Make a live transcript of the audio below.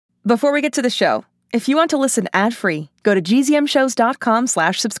Before we get to the show, if you want to listen ad-free, go to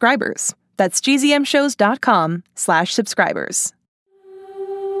gzmshows.com/subscribers. That's gzmshows.com/subscribers.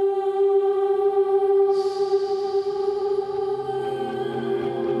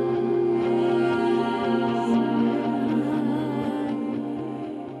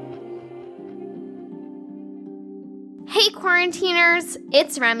 Hey quarantiners,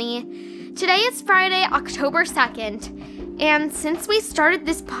 it's Remy. Today is Friday, October 2nd, and since we started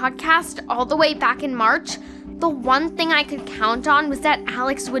this podcast all the way back in March, the one thing I could count on was that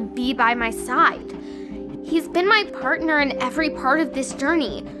Alex would be by my side. He's been my partner in every part of this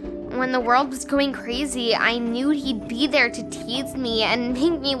journey. When the world was going crazy, I knew he'd be there to tease me and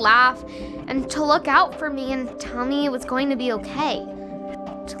make me laugh, and to look out for me and tell me it was going to be okay.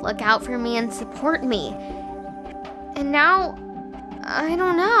 To look out for me and support me. And now, I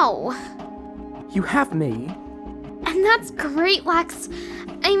don't know. You have me. And that's great, Lex.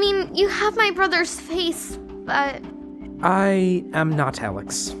 I mean, you have my brother's face, but... I am not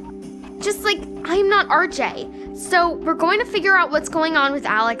Alex. Just like, I'm not RJ. So we're going to figure out what's going on with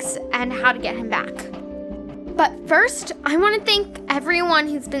Alex and how to get him back. But first, I want to thank everyone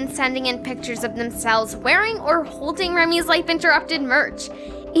who's been sending in pictures of themselves wearing or holding Remy's Life Interrupted merch.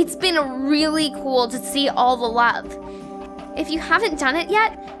 It's been really cool to see all the love. If you haven't done it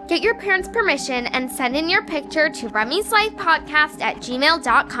yet, get your parents' permission and send in your picture to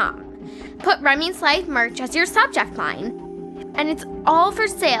remyslifepodcast@gmail.com. Put Remy's Life merch as your subject line. And it's all for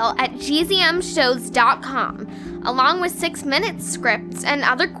sale at gzmshows.com, along with 6 minutes scripts and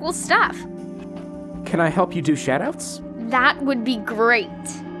other cool stuff. Can I help you do shoutouts? That would be great.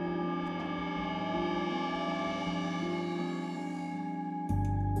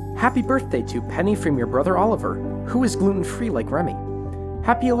 Happy birthday to Penny from your brother Oliver, who is gluten-free like Remy.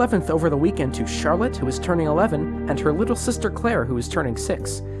 Happy 11th over the weekend to Charlotte, who is turning 11, and her little sister Claire, who is turning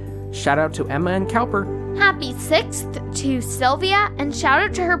 6. Shout out to Emma and Cowper. Happy 6th to Sylvia, and shout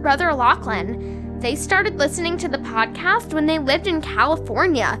out to her brother Lachlan. They started listening to the podcast when they lived in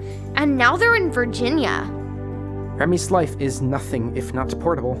California, and now they're in Virginia. Remy's life is nothing if not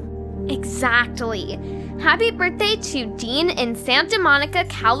portable. Exactly. Happy birthday to Dean in Santa Monica,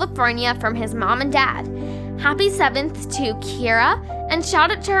 California from his mom and dad. Happy 7th to Kira, and shout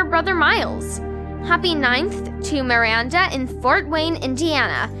out to her brother Miles. Happy 9th to Miranda in Fort Wayne,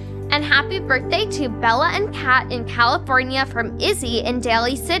 Indiana. And happy birthday to Bella and Kat in California from Izzy in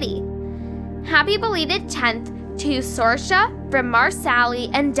Daly City. Happy belated 10th to Sorsha from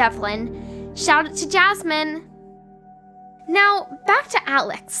Marsali and Devlin. Shout out to Jasmine. Now, back to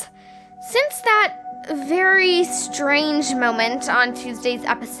Alex. Since that very strange moment on Tuesday's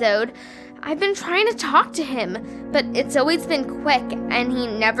episode, I've been trying to talk to him, but it's always been quick and he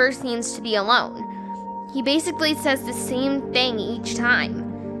never seems to be alone. He basically says the same thing each time.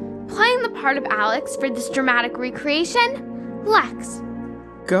 Playing the part of Alex for this dramatic recreation, Lex.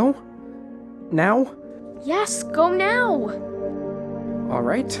 Go? Now? Yes, go now. All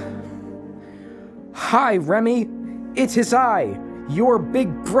right. Hi, Remy. It is I, your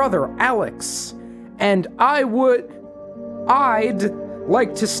big brother, Alex. And I'd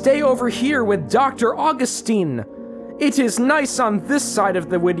like to stay over here with Dr. Augustine. It is nice on this side of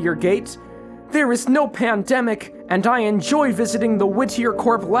the Whittier Gate. There is no pandemic, and I enjoy visiting the Whittier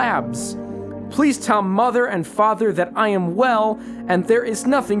Corp labs. Please tell Mother and Father that I am well, and there is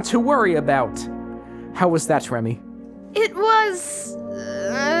nothing to worry about. How was that, Remy? It was...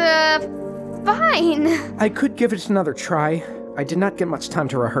 fine. I could give it another try. I did not get much time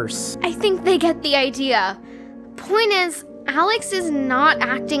to rehearse. I think they get the idea. Point is, Alex is not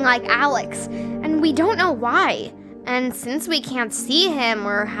acting like Alex, and we don't know why. And since we can't see him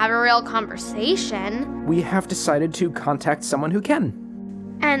or have a real conversation... we have decided to contact someone who can.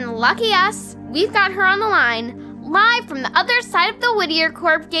 And lucky us, we've got her on the line, live from the other side of the Whittier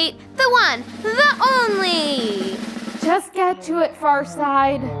Corp Gate, the one, the only! Just get to it, Far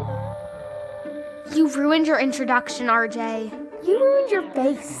Side. You ruined your introduction, RJ. You ruined your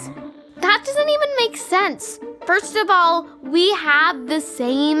face. That doesn't even make sense. First of all, we have the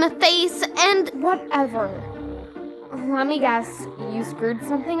same face and... Whatever. Let me guess, you screwed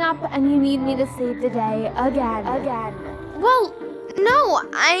something up and you need me to save the day again. Well, no,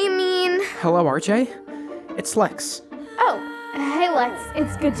 I mean... Hello, RJ? It's Lex. Oh, hey Lex,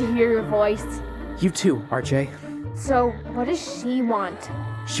 it's good to hear your voice. You too, RJ. So, what does she want?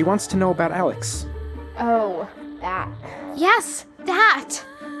 She wants to know about Alex. Oh, that. Yes, that.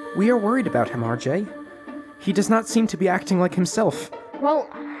 We are worried about him, RJ. He does not seem to be acting like himself. Well,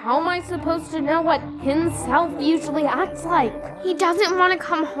 how am I supposed to know what himself usually acts like? He doesn't want to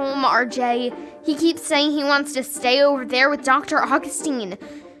come home, RJ. He keeps saying he wants to stay over there with Dr. Augustine.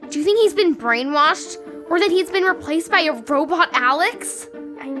 Do you think he's been brainwashed? Or that he's been replaced by a robot Alex?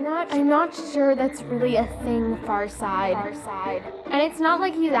 I'm not sure that's really a thing, Farside. And it's not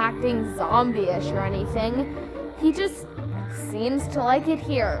like he's acting zombie-ish or anything. He just seems to like it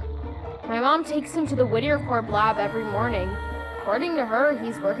here. My mom takes him to the Whittier Corp lab every morning. According to her,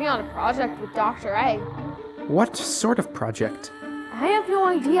 he's working on a project with Dr. A. What sort of project? I have no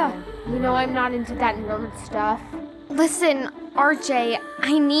idea. You know I'm not into that nerd stuff. Listen, RJ,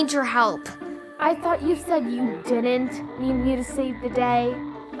 I need your help. I thought you said you didn't need me to save the day.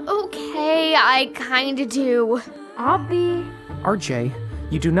 Okay, I kinda do. I'll be. RJ,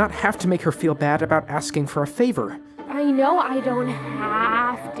 you do not have to make her feel bad about asking for a favor. I know I don't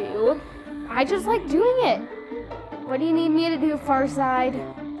have to. I just like doing it. What do you need me to do, Farside?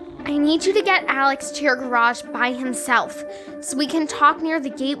 I need you to get Alex to your garage by himself, so we can talk near the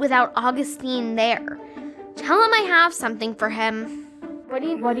gate without Augustine there. Tell him I have something for him. What do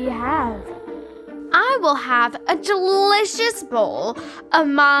you have? I will have a delicious bowl of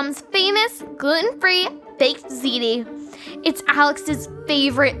Mom's famous gluten-free baked ziti. It's Alex's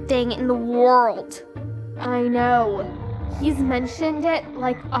favorite thing in the world. I know. He's mentioned it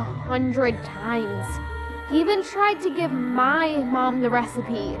like 100 times. He even tried to give my mom the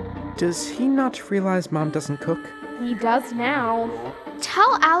recipe. Does he not realize Mom doesn't cook? He does now.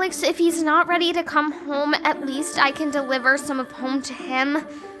 Tell Alex if he's not ready to come home, at least I can deliver some of home to him.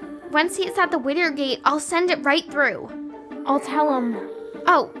 Once he's at the Whittier gate, I'll send it right through. I'll tell him.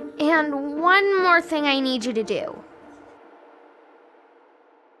 Oh, and one more thing I need you to do.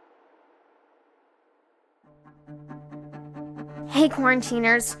 Hey,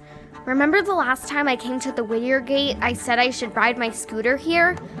 quarantiners. Remember the last time I came to the Whittier gate, I said I should ride my scooter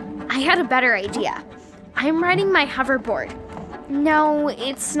here? I had a better idea. I'm riding my hoverboard. No,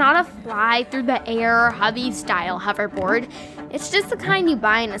 it's not a fly through the air hubby-style hoverboard. It's just the kind you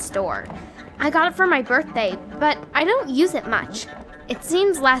buy in a store. I got it for my birthday, but I don't use it much. It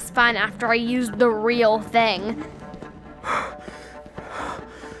seems less fun after I use the real thing.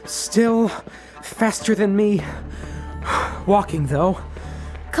 Still faster than me. Walking, though.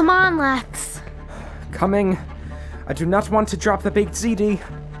 Come on, Lex. Coming. I do not want to drop the baked ziti.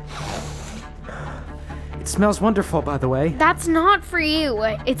 It smells wonderful, by the way. That's not for you.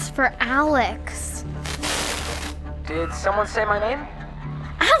 It's for Alex. Did someone say my name?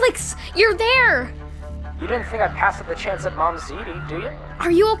 Alex, you're there! You didn't think I'd pass up the chance at Mom's ziti, do you?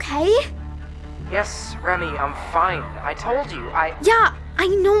 Are you okay? Yes, Remy, I'm fine. I told you, Yeah, I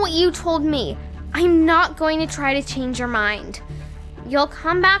know what you told me. I'm not going to try to change your mind. You'll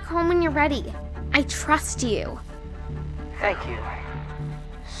come back home when you're ready. I trust you. Thank you.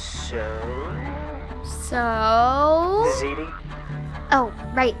 So? Ziti? Oh,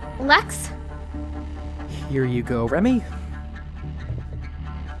 right. Lex? Here you go, Remy.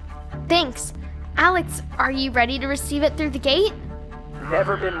 Thanks. Alex, are you ready to receive it through the gate?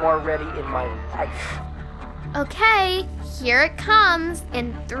 Never been more ready in my life. Okay, here it comes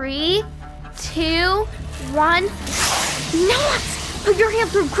in 3, 2, 1. No! Put your hand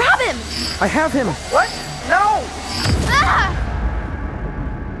through. Grab him! I have him! What? No! Ah!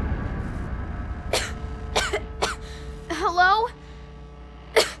 Hello?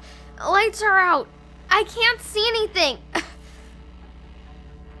 Lights are out. I can't see anything.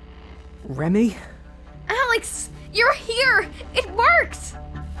 Remy? Alex, you're here. It worked.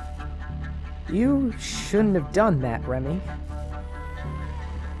 You shouldn't have done that, Remy.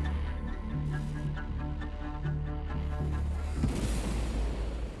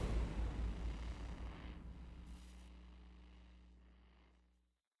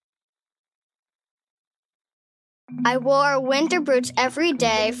 I wore winter boots every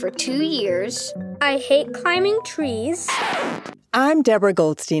day for 2 years. I hate climbing trees. I'm Deborah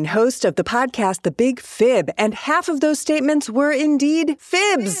Goldstein, host of the podcast The Big Fib, and half of those statements were indeed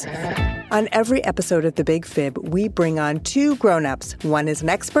fibs. On every episode of The Big Fib, we bring on two grown-ups. One is an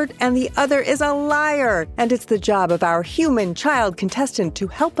expert and the other is a liar. And it's the job of our human child contestant to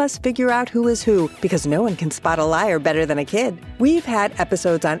help us figure out who is who, because no one can spot a liar better than a kid. We've had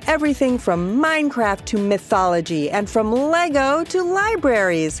episodes on everything from Minecraft to mythology and from Lego to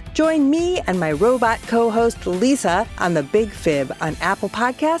libraries. Join me and my robot co-host Lisa on The Big Fib on Apple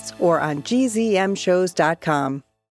Podcasts or on gzmshows.com.